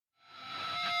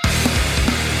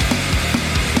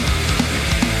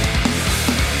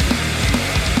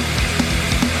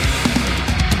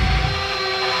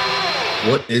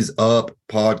What is up,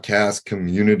 podcast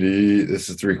community? This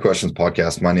is Three Questions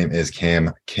Podcast. My name is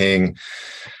Cam King.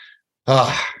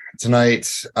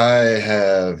 Tonight, I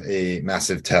have a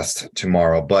massive test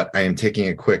tomorrow, but I am taking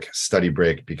a quick study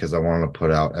break because I wanted to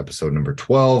put out episode number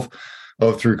 12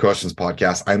 of Three Questions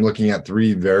Podcast. I'm looking at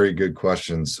three very good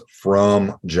questions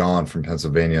from John from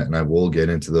Pennsylvania, and I will get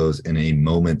into those in a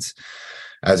moment.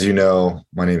 As you know,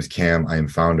 my name is Cam. I am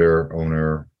founder,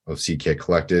 owner of CK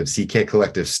Collective. CK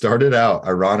Collective started out,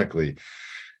 ironically,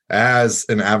 as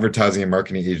an advertising and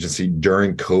marketing agency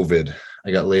during COVID.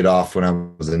 I got laid off when I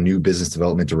was a new business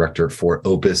development director for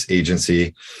Opus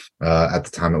Agency. At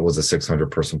the time, it was a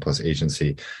 600-person plus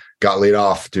agency. Got laid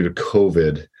off due to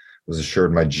COVID. Was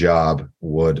assured my job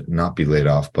would not be laid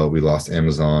off, but we lost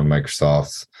Amazon,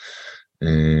 Microsoft,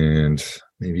 and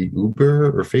maybe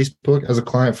Uber or Facebook as a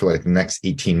client for like the next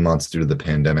 18 months due to the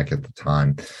pandemic at the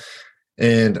time.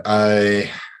 And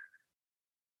I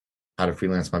had to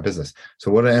freelance my business. So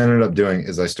what I ended up doing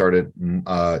is I started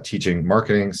teaching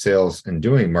marketing, sales, and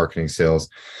doing marketing sales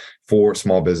for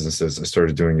small businesses. I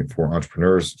started doing it for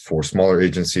entrepreneurs, for smaller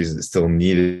agencies that still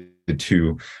needed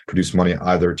to produce money,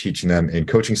 either teaching them in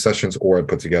coaching sessions, or I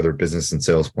put together business and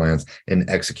sales plans and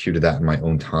executed that in my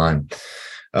own time.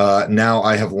 Now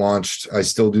I have launched, I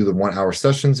still do the 1-hour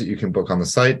sessions that you can book on the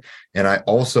site. And I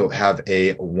also have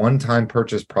a one-time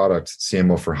purchase product,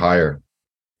 CMO for hire.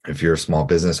 If you're a small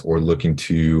business or looking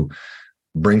to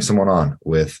bring someone on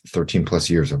with 13 plus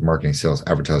years of marketing, sales,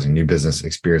 advertising, new business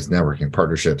experience, networking,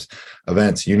 partnerships,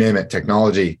 events, you name it,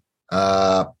 technology,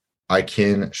 I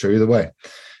can show you the way.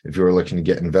 If you are looking to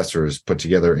get investors, put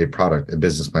together a product, a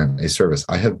business plan, a service.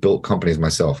 I have built companies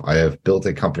myself. I have built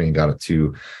a company and got it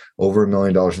to over $1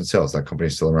 million in sales. That company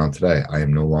is still around today. I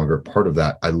am no longer part of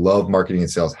that. I love marketing and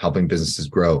sales, helping businesses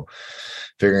grow,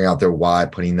 figuring out their why,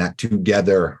 putting that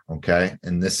together. Okay.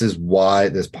 And this is why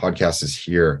this podcast is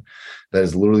here. That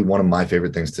is literally one of my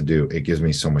favorite things to do. It gives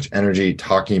me so much energy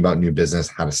talking about new business,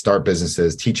 how to start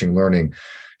businesses, teaching, learning,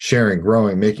 sharing,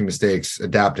 growing, making mistakes,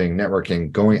 adapting,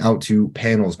 networking, going out to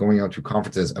panels, going out to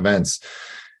conferences, events,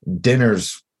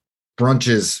 dinners,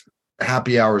 brunches,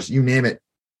 happy hours, you name it.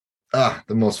 The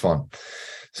most fun.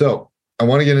 So I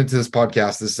want to get into this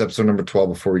podcast. This is episode number 12.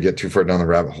 Before we get too far down the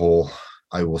rabbit hole,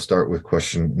 I will start with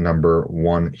question number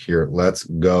 1 here. Let's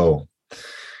go.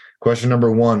 Question number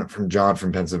 1 from John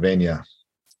from Pennsylvania.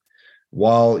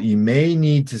 While you may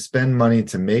need to spend money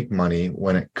to make money,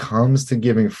 when it comes to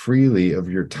giving freely of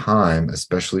your time,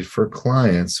 especially for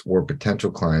clients or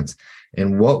potential clients,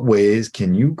 in what ways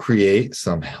can you create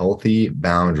some healthy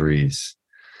boundaries?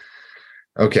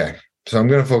 Okay, so I'm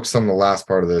going to focus on the last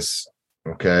part of this,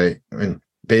 okay? And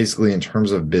basically in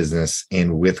terms of business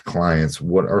and with clients,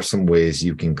 what are some ways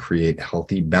you can create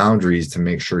healthy boundaries to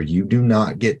make sure you do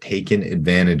not get taken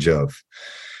advantage of?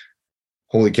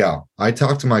 Holy cow. I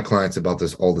talk to my clients about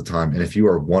this all the time. And if you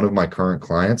are one of my current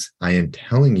clients, I am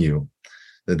telling you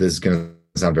that this is going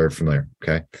to sound very familiar.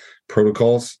 Okay.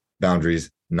 Protocols,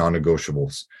 boundaries,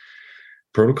 non-negotiables.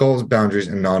 Protocols, boundaries,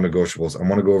 and non-negotiables. I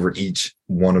want to go over each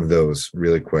one of those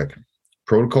really quick.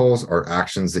 Protocols are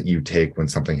actions that you take when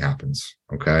something happens.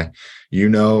 Okay. You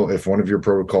know, if one of your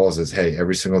protocols is, hey,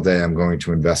 every single day I'm going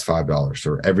to invest $5,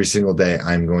 or every single day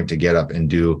I'm going to get up and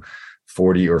do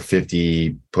 40 or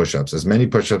 50 push-ups, as many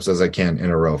push-ups as I can in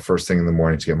a row, first thing in the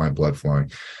morning to get my blood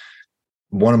flowing.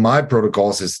 One of my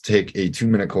protocols is to take a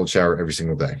 2-minute cold shower every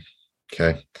single day.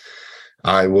 Okay.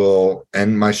 I will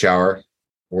end my shower,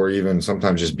 or even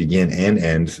sometimes just begin and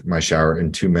end my shower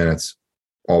in 2 minutes,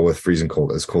 all with freezing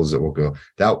cold as it will go.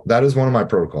 That is one of my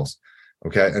protocols.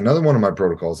 Okay. Another one of my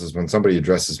protocols is when somebody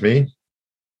addresses me,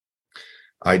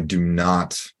 I do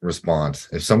not respond.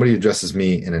 If somebody addresses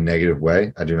me in a negative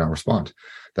way, I do not respond.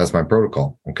 That's my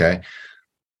protocol. Okay.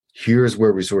 Here's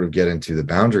where we sort of get into the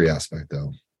boundary aspect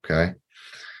though. Okay.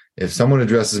 If someone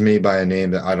addresses me by a name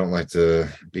that I don't like to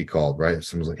be called, right? If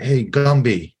someone's like, hey,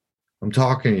 Gumby, I'm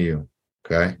talking to you.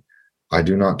 Okay. I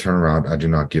do not turn around. I do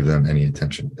not give them any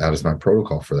attention. That is my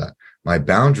protocol for that. My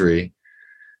boundary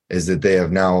is that they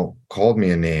have now called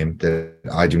me a name that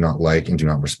I do not like and do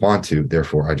not respond to.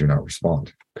 Therefore, I do not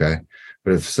respond. Okay.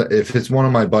 But if it's one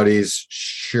of my buddies,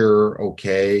 sure,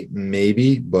 okay,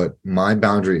 maybe. But my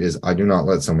boundary is I do not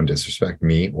let someone disrespect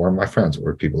me or my friends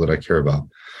or people that I care about.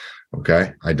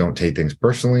 Okay. I don't take things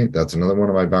personally. That's another one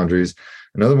of my boundaries.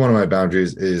 Another one of my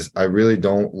boundaries is I really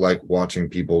don't like watching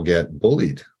people get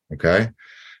bullied. Okay.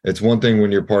 It's one thing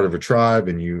when you're part of a tribe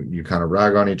and you kind of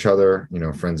rag on each other, you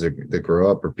know, friends that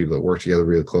grow up or people that work together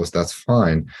really close, that's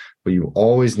fine. But you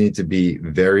always need to be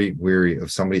very wary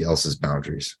of somebody else's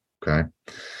boundaries. Okay.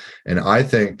 And I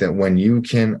think that when you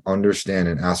can understand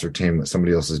and ascertain what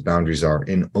somebody else's boundaries are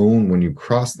and own when you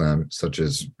cross them, such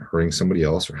as hurting somebody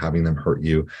else or having them hurt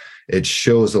you, it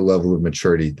shows a level of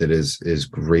maturity that is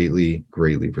greatly,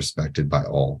 greatly respected by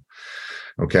all.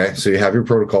 Okay, so you have your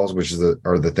protocols, which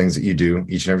are the things that you do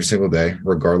each and every single day,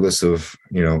 regardless of,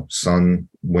 sun,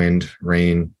 wind,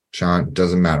 rain, shine,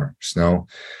 doesn't matter, snow.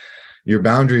 Your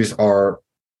boundaries are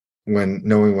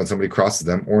knowing when somebody crosses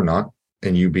them or not,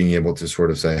 and you being able to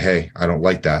sort of say, hey, I don't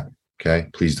like that. Okay,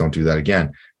 please don't do that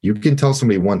again. You can tell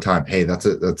somebody one time, hey, that's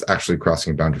actually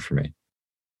crossing a boundary for me.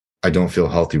 I don't feel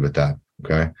healthy with that.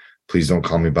 Okay, please don't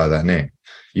call me by that name.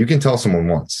 You can tell someone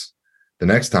once. The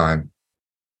next time,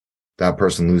 that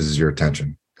person loses your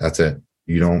attention. That's it.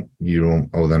 You don't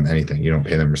owe them anything. You don't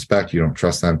pay them respect. You don't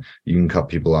trust them. You can cut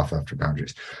people off after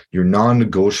boundaries. Your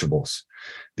non-negotiables.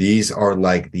 These are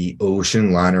like the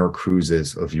ocean liner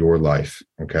cruises of your life.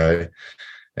 Okay.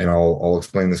 And I'll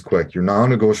explain this quick. Your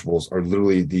non-negotiables are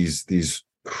literally these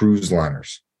cruise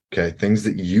liners. Okay. Things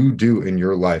that you do in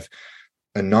your life.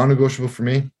 A non-negotiable for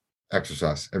me,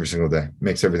 exercise every single day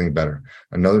makes everything better.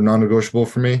 Another non-negotiable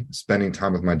for me, spending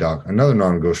time with my dog. Another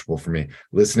non-negotiable for me,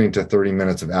 listening to 30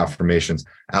 minutes of affirmations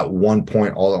at one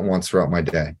point all at once throughout my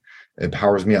day. It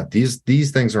powers me up.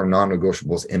 These things are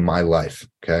non-negotiables in my life.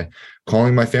 Okay.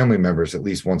 Calling my family members at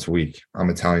least once a week. I'm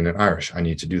Italian and Irish. I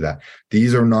need to do that.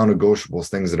 These are non-negotiables,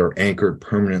 things that are anchored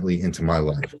permanently into my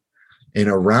life. And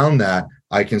around that,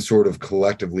 I can sort of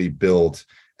collectively build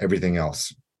everything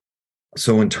else.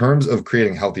 So in terms of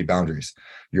creating healthy boundaries,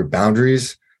 your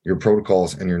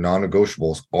protocols, and your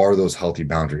non-negotiables are those healthy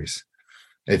boundaries.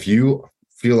 If you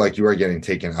feel like you are getting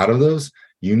taken out of those,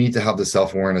 you need to have the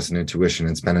self-awareness and intuition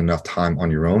and spend enough time on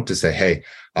your own to say, hey,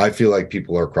 I feel like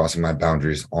people are crossing my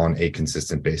boundaries on a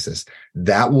consistent basis.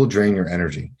 That will drain your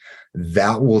energy.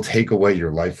 That will take away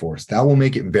your life force. That will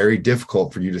make it very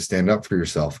difficult for you to stand up for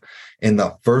yourself. And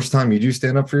the first time you do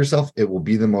stand up for yourself, it will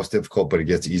be the most difficult, but it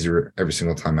gets easier every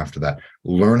single time after that.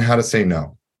 Learn how to say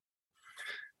no.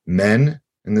 Men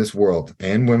in this world,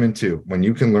 and women too, when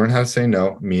you can learn how to say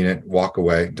no, mean it, walk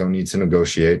away, don't need to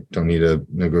negotiate, don't need to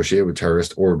negotiate with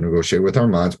terrorists or negotiate with our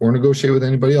minds or negotiate with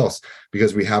anybody else,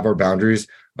 because we have our boundaries,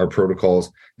 our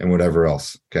protocols, and whatever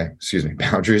else. Okay,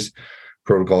 boundaries,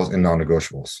 protocols, and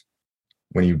non-negotiables.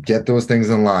 When you get those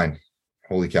things in line,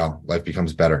 holy cow, life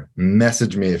becomes better.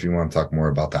 Message me if you want to talk more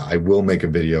about that. I will make a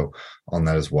video on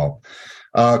that as well.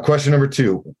 Question number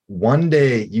 2. One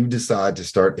day you decide to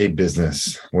start a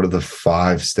business. What are the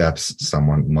 5 steps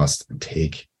someone must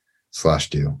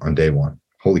take/do on day 1?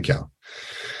 Holy cow.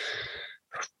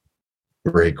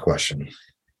 Great question.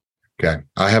 Okay.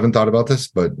 I haven't thought about this,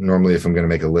 but normally if I'm going to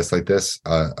make a list like this,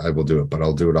 I will do it, but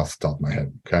I'll do it off the top of my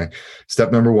head. Okay.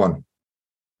 Step number 1,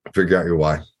 figure out your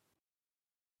why.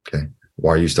 Okay.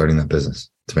 Why are you starting that business?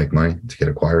 To make money, to get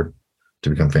acquired, to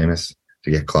become famous,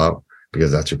 to get clout,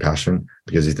 because that's your passion,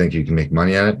 because you think you can make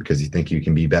money at it, because you think you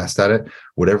can be best at it.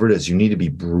 Whatever it is, you need to be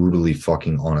brutally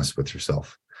fucking honest with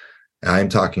yourself. And I'm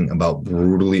talking about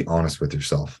brutally honest with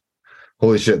yourself.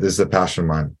 Holy shit, this is a passion of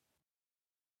mine.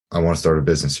 I want to start a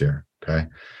business here. Okay.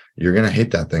 You're going to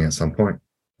hate that thing at some point,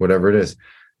 whatever it is.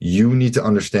 You need to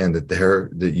understand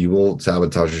that you will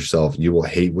sabotage yourself. You will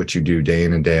hate what you do day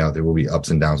in and day out. There will be ups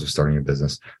and downs of starting a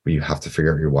business, but you have to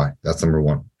figure out your why. That's number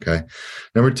 1. Okay.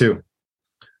 Number 2,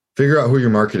 figure out who your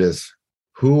market is.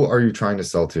 Who are you trying to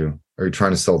sell to? Are you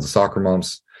trying to sell to soccer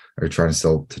moms? Are you trying to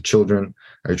sell to children?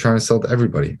 Are you trying to sell to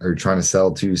everybody? Are you trying to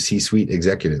sell to C-suite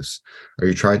executives? Are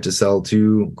you trying to sell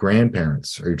to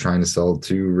grandparents? Are you trying to sell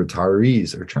to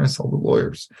retirees? Are you trying to sell to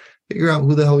lawyers? Figure out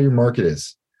who the hell your market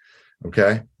is.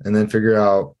 Okay. And then figure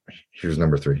out, here's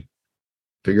number 3,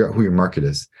 figure out who your market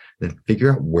is. Then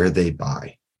figure out where they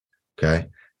buy. Okay.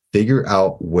 Figure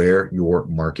out where your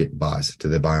market buys. Do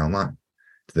they buy online?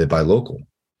 Do they buy local?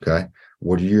 Okay.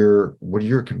 What are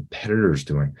your competitors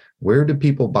doing? Where do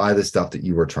people buy the stuff that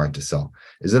you are trying to sell?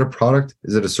 Is it a product?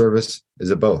 Is it a service?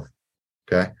 Is it both?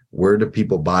 Okay. Where do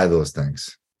people buy those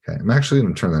things? Okay. I'm actually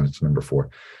going to turn that into number 4.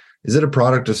 Is it a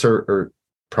product or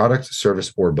product,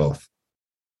 service, or both?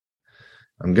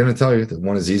 I'm going to tell you that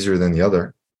one is easier than the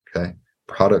other. Okay.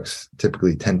 Products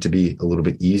typically tend to be a little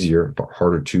bit easier, but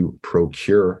harder to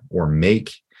procure or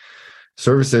make.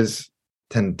 Services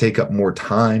tend to take up more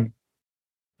time.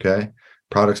 Okay.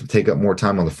 Products take up more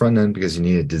time on the front end because you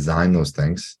need to design those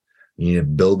things. You need to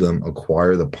build them,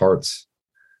 acquire the parts.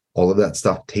 All of that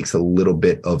stuff takes a little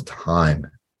bit of time,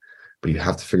 but you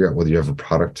have to figure out whether you have a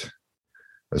product,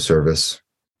 a service,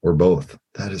 or both.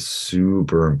 That is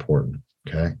super important.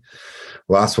 Okay.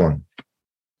 Last one.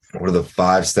 What are the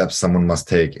 5 steps someone must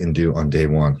take and do on day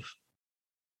 1?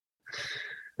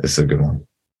 This is a good one.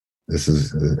 This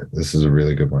is a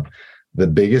really good one. The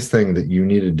biggest thing that you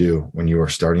need to do when you are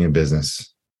starting a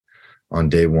business on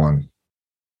day one,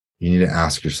 you need to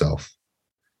ask yourself,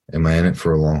 am I in it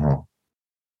for a long haul?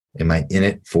 Am I in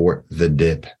it for the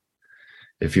dip?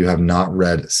 If you have not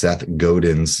read Seth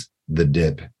Godin's The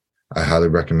Dip, I highly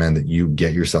recommend that you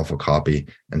get yourself a copy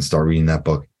and start reading that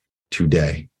book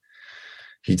today.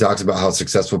 He talks about how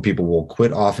successful people will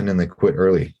quit often and they quit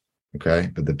early. Okay.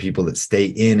 But the people that stay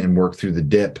in and work through the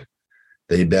dip,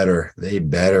 they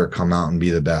better come out and be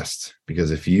the best.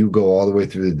 Because if you go all the way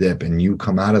through the dip and you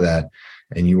come out of that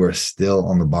and you are still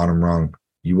on the bottom rung,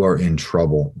 you are in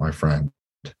trouble, my friend.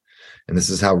 And this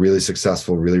is how really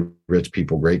successful, really rich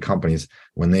people, great companies,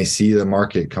 when they see the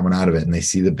market coming out of it and they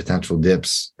see the potential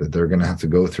dips that they're going to have to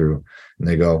go through, and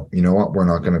they go, you know what, we're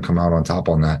not going to come out on top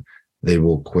on that. They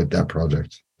will quit that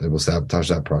project. They will sabotage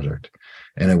that project.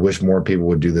 And I wish more people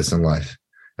would do this in life.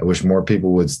 I wish more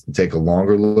people would take a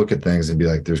longer look at things and be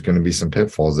like, there's going to be some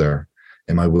pitfalls there.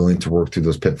 Am I willing to work through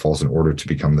those pitfalls in order to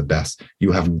become the best?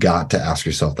 You have got to ask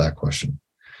yourself that question.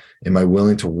 Am I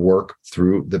willing to work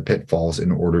through the pitfalls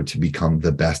in order to become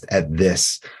the best at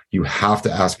this? You have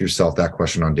to ask yourself that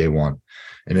question on day one.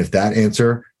 And if that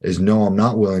answer is no, I'm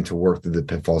not willing to work through the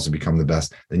pitfalls to become the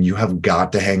best, then you have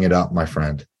got to hang it up, my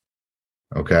friend.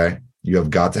 Okay? You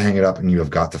have got to hang it up, and you have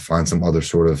got to find some other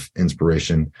sort of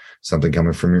inspiration, something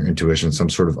coming from your intuition, some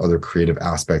sort of other creative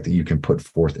aspect that you can put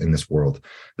forth in this world.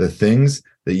 The things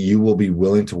that you will be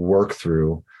willing to work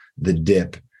through the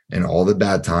dip and all the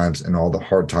bad times and all the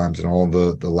hard times and all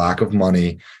the lack of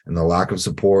money and the lack of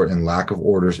support and lack of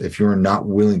orders, if you're not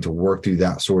willing to work through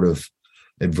that sort of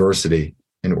adversity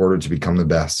in order to become the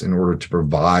best, in order to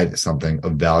provide something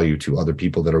of value to other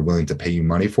people that are willing to pay you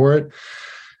money for it,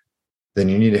 then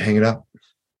you need to hang it up.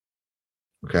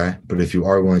 Okay. But if you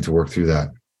are willing to work through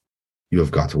that, you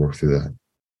have got to work through that.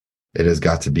 It has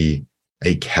got to be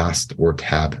a cast or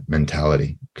tab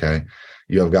mentality. Okay.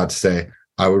 You have got to say,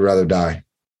 I would rather die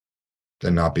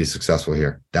than not be successful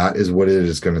here. That is what it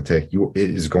is going to take. It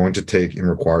is going to take and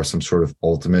require some sort of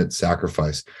ultimate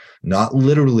sacrifice, not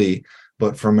literally,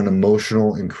 but from an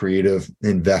emotional and creative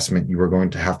investment. You are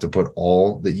going to have to put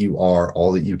all that you are,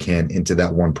 all that you can into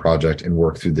that one project and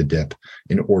work through the dip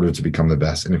in order to become the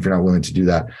best. And if you're not willing to do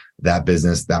that, that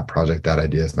business, that project, that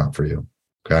idea is not for you.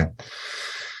 Okay.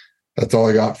 That's all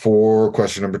I got for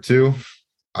question number 2.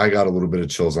 I got a little bit of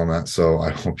chills on that, so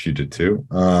I hope you did too.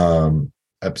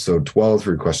 Episode 12,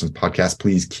 3 questions podcast.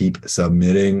 Please keep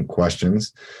submitting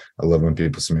questions. I love when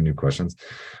people submit new questions.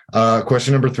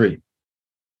 Question number 3.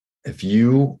 If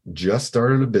you just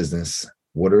started a business,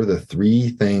 what are the 3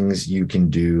 things you can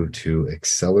do to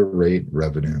accelerate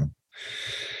revenue?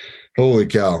 Holy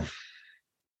cow.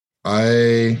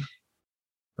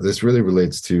 This really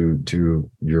relates to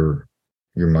your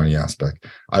money aspect.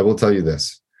 I will tell you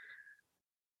this.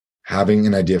 Having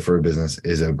an idea for a business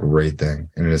is a great thing.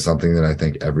 And it is something that I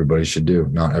think everybody should do.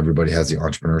 Not everybody has the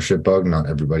entrepreneurship bug. Not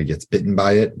everybody gets bitten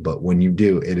by it. But when you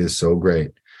do, it is so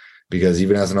great. Because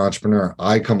even as an entrepreneur,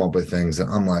 I come up with things that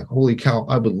I'm like, holy cow,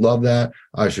 I would love that.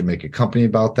 I should make a company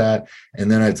about that.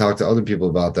 And then I talk to other people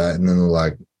about that. And then they're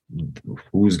like,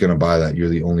 who's going to buy that? You're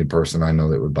the only person I know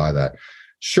that would buy that.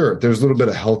 Sure, there's a little bit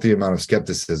of healthy amount of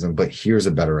skepticism, but here's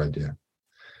a better idea.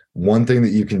 One thing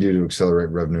that you can do to accelerate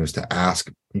revenue is to ask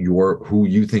who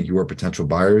you think your potential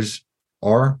buyers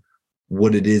are,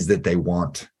 what it is that they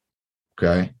want.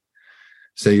 Okay.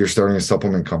 Say you're starting a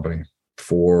supplement company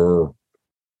for,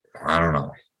 I don't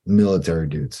know, military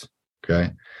dudes.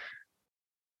 Okay.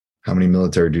 How many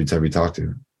military dudes have you talked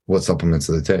to? What supplements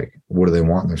do they take? What do they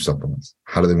want in their supplements?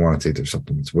 How do they want to take their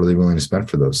supplements? What are they willing to spend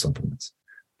for those supplements?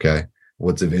 Okay.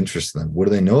 What's of interest to them? What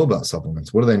do they know about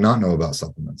supplements? What do they not know about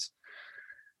supplements?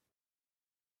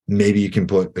 Maybe you can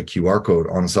put a QR code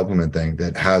on a supplement thing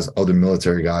that has other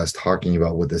military guys talking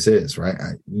about what this is, right?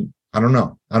 I don't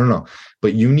know.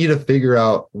 But you need to figure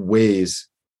out ways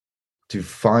to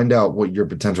find out what your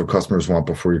potential customers want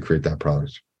before you create that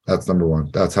product. That's number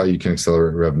 1. That's how you can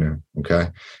accelerate revenue. Okay.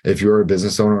 If you're a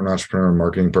business owner, an entrepreneur, a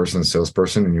marketing person, a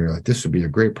salesperson, and you're like, this would be a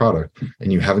great product,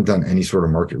 and you haven't done any sort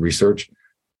of market research,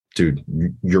 dude,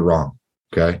 you're wrong.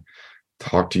 Okay.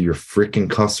 Talk to your freaking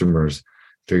customers,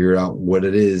 figure out what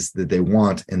it is that they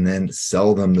want, and then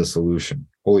sell them the solution.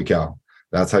 Holy cow.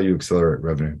 That's how you accelerate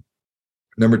revenue.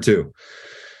 Number 2,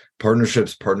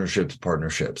 partnerships.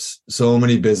 So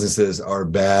many businesses are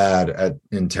bad at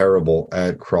and terrible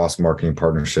at cross-marketing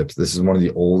partnerships. This is one of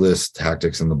the oldest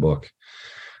tactics in the book.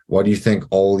 Why do you think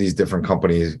all these different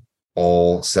companies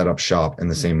all set up shop in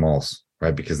the same malls,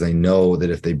 right? Because they know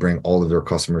that if they bring all of their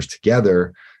customers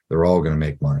together, they're all going to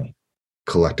make money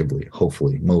collectively,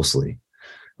 hopefully, mostly.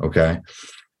 Okay.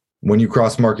 When you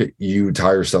cross market, you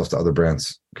tie yourself to other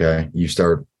brands. Okay. You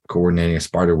start coordinating a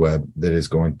spider web that is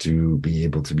going to be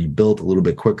able to be built a little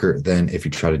bit quicker than if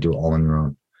you try to do it all on your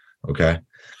own. Okay.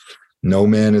 No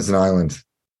man is an island,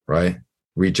 right?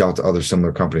 Reach out to other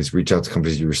similar companies, reach out to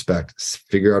companies you respect,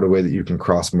 figure out a way that you can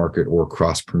cross market or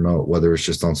cross promote, whether it's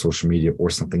just on social media or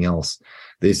something else.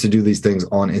 They used to do these things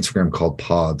on Instagram called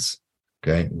pods.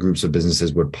 Okay. Groups of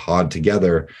businesses would pod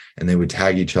together and they would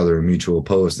tag each other in mutual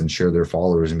posts and share their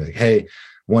followers and be like, hey,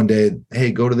 one day,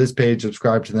 hey, go to this page,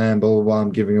 subscribe to them, blah, blah, blah.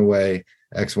 I'm giving away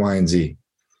X, Y, and Z.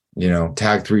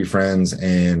 Tag 3 friends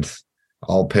and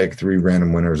I'll pick 3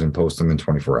 random winners and post them in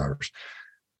 24 hours.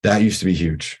 That used to be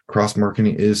huge. Cross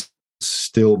marketing is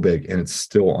still big and it's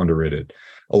still underrated.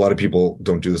 A lot of people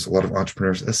don't do this. A lot of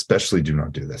entrepreneurs especially do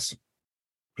not do this.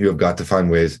 You have got to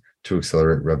find ways to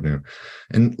accelerate revenue.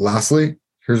 And lastly,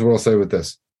 here's what I'll say with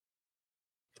this.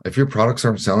 If your products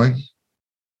aren't selling,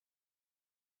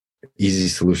 easy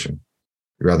solution.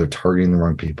 You're either targeting the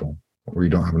wrong people or you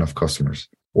don't have enough customers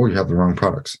or you have the wrong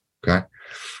products. Okay.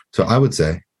 So I would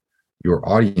say your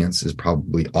audience is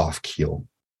probably off keel.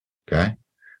 Okay.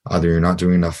 Either you're not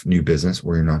doing enough new business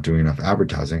or you're not doing enough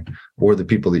advertising, or the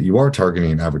people that you are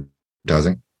targeting and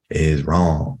advertising is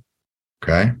wrong.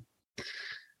 Okay.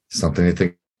 Something to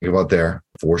think about there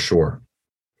for sure.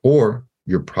 Or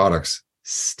your products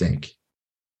stink.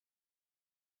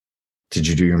 Did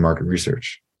you do your market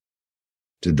research?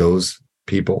 Did those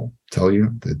people tell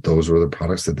you that those were the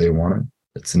products that they wanted?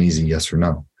 It's an easy yes or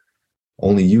no.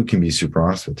 Only you can be super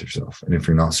honest with yourself. And if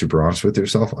you're not super honest with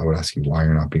yourself, I would ask you why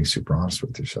you're not being super honest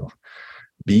with yourself.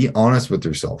 Be honest with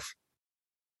yourself.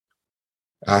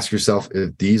 Ask yourself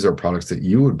if these are products that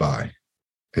you would buy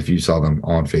if you saw them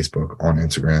on Facebook, on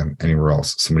Instagram, anywhere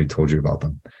else, somebody told you about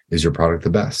them. Is your product the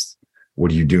best?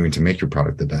 What are you doing to make your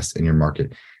product the best in your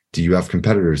market? Do you have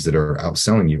competitors that are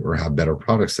outselling you or have better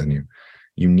products than you?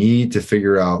 You need to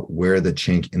figure out where the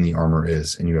chink in the armor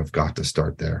is, and you have got to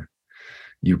start there.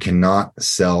 You cannot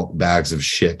sell bags of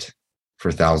shit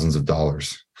for thousands of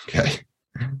dollars. Okay.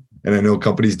 And I know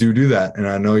companies do that. And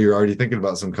I know you're already thinking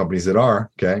about some companies that are.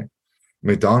 Okay.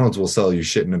 McDonald's will sell you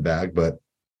shit in a bag, but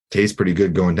tastes pretty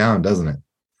good going down, doesn't it?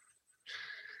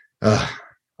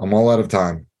 I'm all out of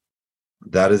time.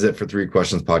 That is it for 3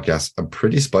 Questions podcast. A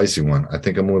pretty spicy one. I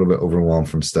think I'm a little bit overwhelmed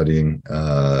from studying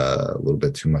a little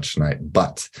bit too much tonight,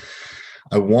 but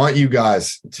I want you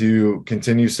guys to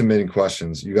continue submitting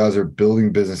questions. You guys are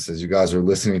building businesses. You guys are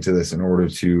listening to this in order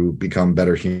to become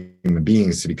better human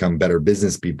beings, to become better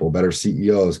business people, better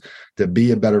CEOs, to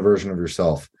be a better version of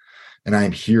yourself. And I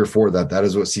am here for that. That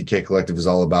is what CK Collective is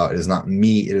all about. It is not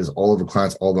me. It is all of the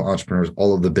clients, all the entrepreneurs,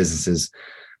 all of the businesses.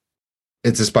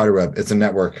 It's a spider web. It's a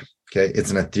network. Okay.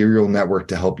 It's an ethereal network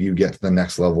to help you get to the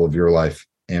next level of your life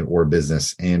and or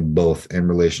business and both and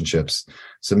relationships.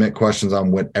 Submit questions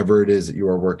on whatever it is that you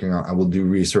are working on. I will do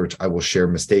research. I will share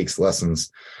mistakes, lessons,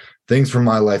 things from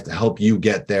my life to help you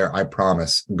get there. I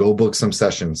promise. Go book some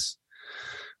sessions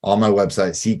on my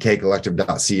website,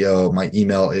 ckcollective.co. My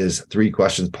email is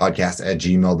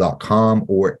 3questionspodcast@gmail.com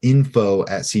or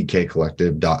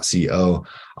info@ckcollective.co.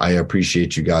 I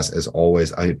appreciate you guys as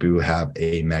always. I hope you have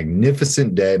a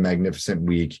magnificent day, magnificent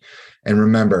week. And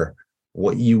remember,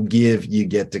 what you give, you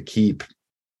get to keep.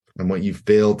 And what you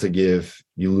fail to give,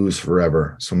 you lose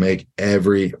forever. So make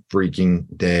every freaking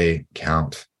day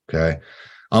count. Okay.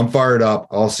 I'm fired up.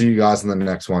 I'll see you guys in the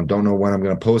next one. Don't know when I'm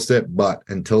going to post it, but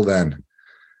until then,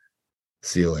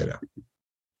 see you later.